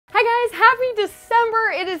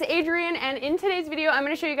December. It is Adrienne, and in today's video, I'm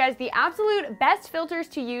going to show you guys the absolute best filters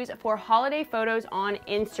to use for holiday photos on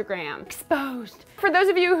Instagram. Exposed. For those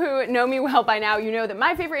of you who know me well by now, you know that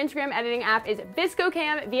my favorite Instagram editing app is VSCO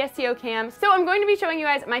Cam, VSCO Cam. So I'm going to be showing you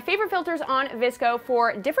guys my favorite filters on VSCO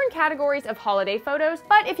for different categories of holiday photos.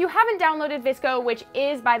 But if you haven't downloaded VSCO, which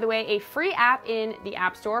is, by the way, a free app in the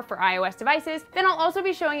App Store for iOS devices, then I'll also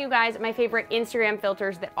be showing you guys my favorite Instagram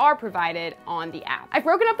filters that are provided on the app. I've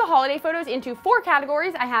broken up the holiday photos into 4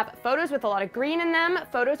 categories. I have photos with a lot of green in them,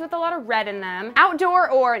 photos with a lot of red in them, outdoor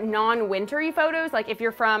or non-wintry photos, like if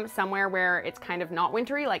you're from somewhere where it's kind of not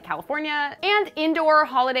wintry, like California, and indoor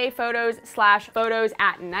holiday photos slash photos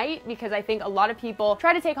at night, because I think a lot of people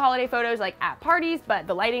try to take holiday photos like at parties, but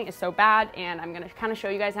the lighting is so bad, and I'm gonna kind of show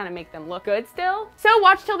you guys how to make them look good still. So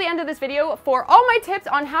watch till the end of this video for all my tips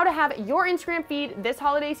on how to have your Instagram feed this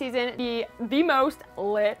holiday season be the most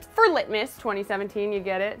lit for Litmas 2017, you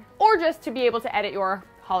get it? Or just to be able to edit your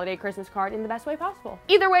holiday Christmas card in the best way possible.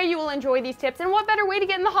 Either way, you will enjoy these tips, and what better way to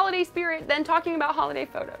get in the holiday spirit than talking about holiday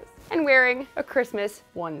photos and wearing a Christmas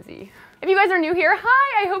onesie. If you guys are new here,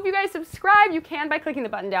 hi, I hope you guys subscribe. You can by clicking the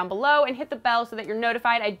button down below and hit the bell so that you're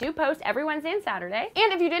notified. I do post every Wednesday and Saturday.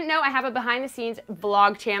 And if you didn't know, I have a behind the scenes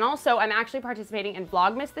vlog channel. So I'm actually participating in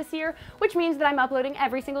Vlogmas this year, which means that I'm uploading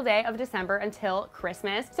every single day of December until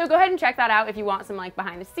Christmas. So go ahead and check that out if you want some like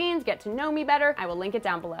behind the scenes, get to know me better. I will link it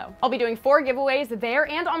down below. I'll be doing 4 giveaways there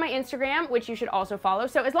and on my Instagram, which you should also follow.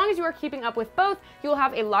 So as long as you are keeping up with both, you'll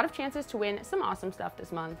have a lot of chances to win some awesome stuff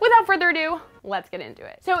this month. Without further ado, let's get into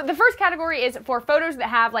it. So the first category is for photos that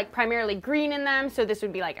have like primarily green in them. So this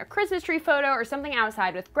would be like a Christmas tree photo or something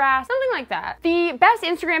outside with grass, something like that. The best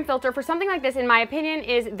Instagram filter for something like this, in my opinion,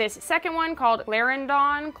 is this second one called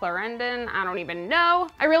Clarendon, I don't even know.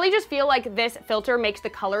 I really just feel like this filter makes the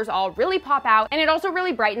colors all really pop out, and it also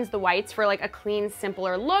really brightens the whites for like a clean,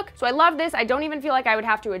 simpler look. So I love this. I don't even feel like I would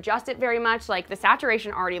have to adjust it very much. Like the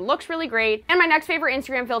saturation already looks really great. And my next favorite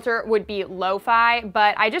Instagram filter would be lo-fi,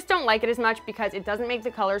 but I just don't like it as much because it doesn't make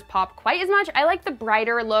the colors pop quite as much. I like the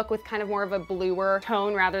brighter look with kind of more of a bluer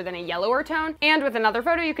tone rather than a yellower tone. And with another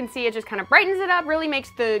photo, you can see it just kind of brightens it up, really makes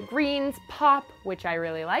the greens pop, which I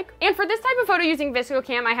really like. And for this type of photo using VSCO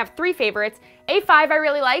Cam, I have 3 favorites. A5 I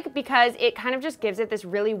really like because it kind of just gives it this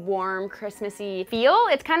really warm, Christmassy feel.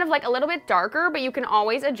 It's kind of like a little bit darker, but you can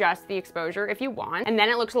always adjust the exposure if you want. And then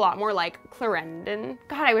it looks a lot more like Clarendon.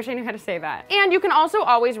 God, I wish I knew how to say that. And you can also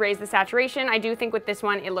always raise the saturation. I do think with this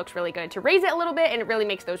one, it looks really good to raise it a little bit, and it really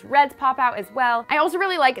makes those reds pop out as well. I also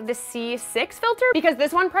really like the C6 filter because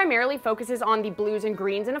this one primarily focuses on the blues and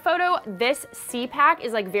greens in a photo. This C pack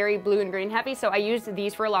is like very blue and green heavy, so I use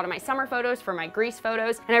these for a lot of my summer photos, for my Greece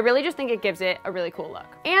photos, and I really just think it gives it a really cool look.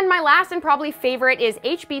 And my last and probably favorite is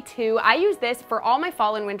HB2. I use this for all my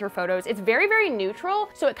fall and winter photos. It's very, very neutral,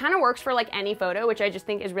 so it kind of works for like any photo, which I just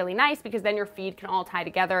think is really nice because then your feed can all tie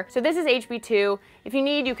together. So this is HB2. If you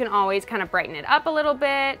need, you can always kind of brighten it up a little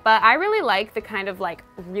bit, but I really like the kind of like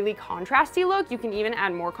really contrasty look. You can even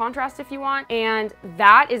add more contrast if you want, and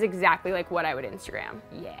that is exactly like what I would Instagram.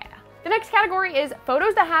 Yeah. The next category is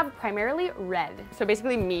photos that have primarily red. So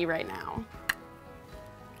basically me right now.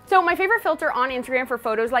 So my favorite filter on Instagram for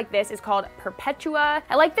photos like this is called Perpetua.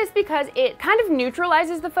 I like this because it kind of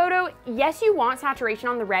neutralizes the photo. Yes, you want saturation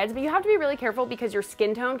on the reds, but you have to be really careful because your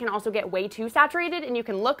skin tone can also get way too saturated and you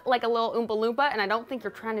can look like a little Oompa Loompa, and I don't think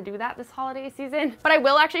you're trying to do that this holiday season. But I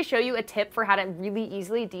will actually show you a tip for how to really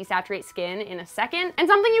easily desaturate skin in a second. And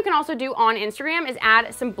something you can also do on Instagram is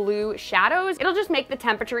add some blue shadows. It'll just make the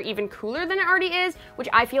temperature even cooler than it already is, which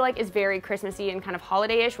I feel like is very Christmassy and kind of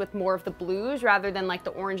holiday-ish with more of the blues rather than like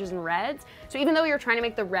the oranges and reds. So even though you're trying to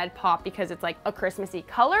make the red pop because it's like a Christmassy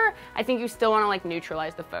color, I think you still want to like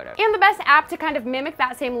neutralize the photo. And the best app to kind of mimic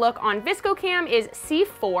that same look on VSCO Cam is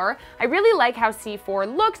C4. I really like how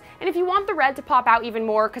C4 looks, and if you want the red to pop out even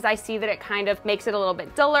more, because I see that it kind of makes it a little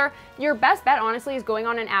bit duller, your best bet honestly is going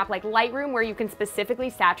on an app like Lightroom where you can specifically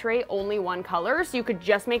saturate only one color, so you could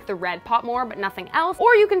just make the red pop more but nothing else,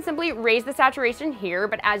 or you can simply raise the saturation here,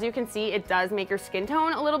 but as you can see, it does make your skin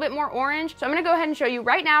tone a little bit more orange. So I'm gonna go ahead and show you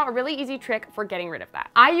right now a really easy trick for getting rid of that.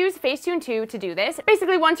 I use Facetune 2 to do this.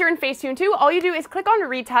 Basically, once you're in Facetune 2, all you do is click on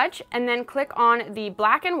retouch and then click on the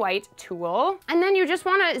black and white tool. And then you just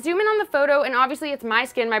wanna zoom in on the photo, and obviously it's my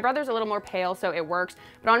skin. My brother's a little more pale, so it works.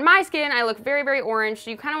 But on my skin, I look very, very orange.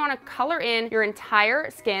 So you kinda wanna color in your entire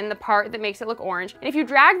skin, the part that makes it look orange. And if you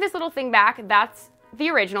drag this little thing back, that's the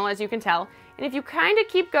original, as you can tell. And if you kind of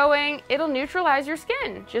keep going, it'll neutralize your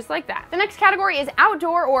skin, just like that. The next category is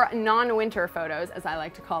outdoor or non-winter photos, as I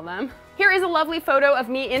like to call them. Here is a lovely photo of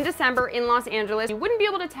me in December in Los Angeles. You wouldn't be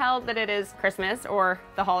able to tell that it is Christmas or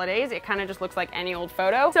the holidays. It kind of just looks like any old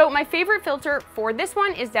photo. So my favorite filter for this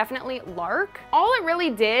one is definitely Lark. All it really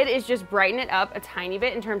did is just brighten it up a tiny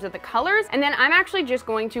bit in terms of the colors. And then I'm actually just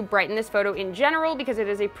going to brighten this photo in general because it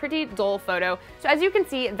is a pretty dull photo. So as you can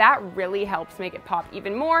see, that really helps make it pop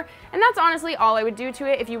even more. And that's honestly all I would do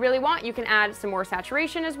to it. If you really want, you can add some more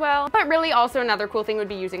saturation as well. But really also another cool thing would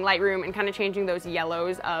be using Lightroom and kind of changing those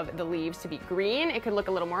yellows of the leaves to be green. It could look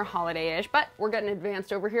a little more holiday-ish, but we're getting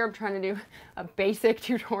advanced over here. I'm trying to do a basic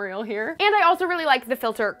tutorial here. And I also really like the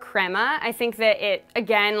filter Crema. I think that it,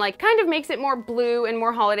 again, like kind of makes it more blue and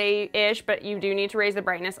more holiday-ish, but you do need to raise the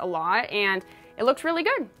brightness a lot, and it looks really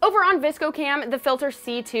good. Over on VSCO Cam, the filter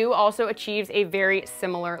C2 also achieves a very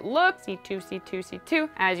similar look. C2, C2, C2.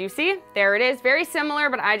 As you see, there it is. Very similar,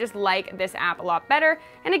 but I just like this app a lot better.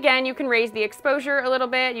 And again, you can raise the exposure a little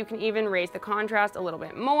bit. You can even raise the contrast a little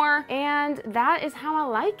bit more. And that is how I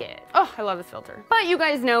like it. Oh, I love this filter. But you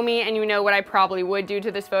guys know me and you know what I probably would do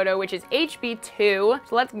to this photo, which is HB2.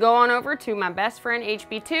 So let's go on over to my best friend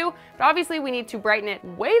HB2. But obviously we need to brighten it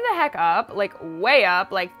way the heck up, like way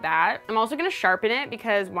up like that. I'm also gonna sharpen it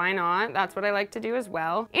because why not? That's what I like to do as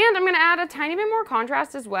well. And I'm gonna add a tiny bit more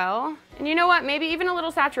contrast as well. And you know what? Maybe even a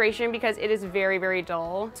little saturation because it is very, very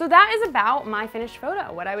dull. So that is about my finished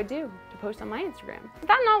photo, what I would do to post on my Instagram. Does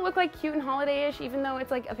that not look like cute and holiday-ish even though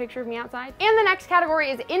it's like a picture of me outside? And the next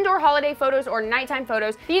category is indoor holiday photos or nighttime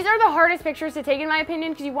photos. These are the hardest pictures to take in my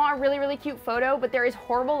opinion because you want a really, really cute photo, but there is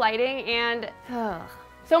horrible lighting and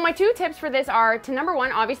So my two tips for this are to number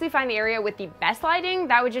one, obviously find the area with the best lighting.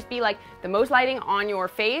 That would just be like the most lighting on your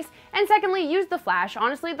face. And secondly, use the flash.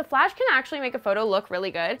 Honestly, the flash can actually make a photo look really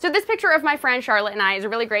good. So this picture of my friend Charlotte and I is a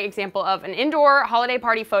really great example of an indoor holiday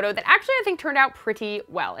party photo that actually I think turned out pretty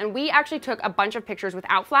well. And we actually took a bunch of pictures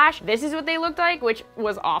without flash. This is what they looked like, which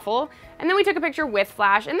was awful. And then we took a picture with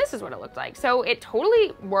flash and this is what it looked like. So it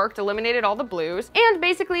totally worked, eliminated all the blues. And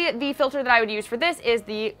basically the filter that I would use for this is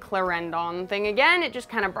the Clarendon thing again. It just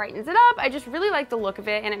kind of brightens it up. I just really like the look of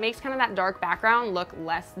it and it makes kind of that dark background look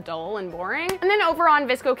less dull and boring. And then over on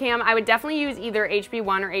VSCO Cam, I would definitely use either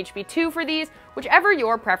HB1 or HB2 for these, whichever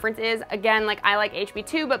your preference is. Again, like I like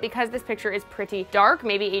HB2, but because this picture is pretty dark,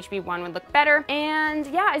 maybe HB1 would look better. And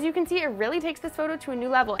yeah, as you can see, it really takes this photo to a new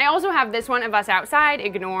level. I also have this one of us outside,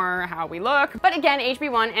 ignore how we look. But again,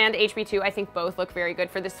 HB1 and HB2, I think both look very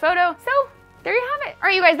good for this photo. So there you have it. All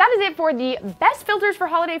right, you guys, that is it for the best filters for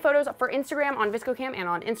holiday photos for Instagram on VSCO Cam and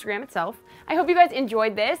on Instagram itself. I hope you guys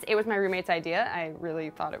enjoyed this. It was my roommate's idea. I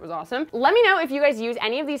really thought it was awesome. Let me know if you guys use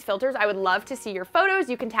any of these filters. I would love to see your photos.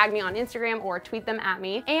 You can tag me on Instagram or tweet them at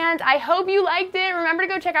me. And I hope you liked it. Remember to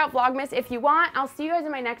go check out Vlogmas if you want. I'll see you guys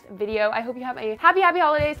in my next video. I hope you have a happy, happy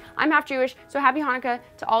holidays. I'm half Jewish, so happy Hanukkah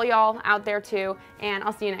to all y'all out there too. And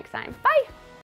I'll see you next time. Bye.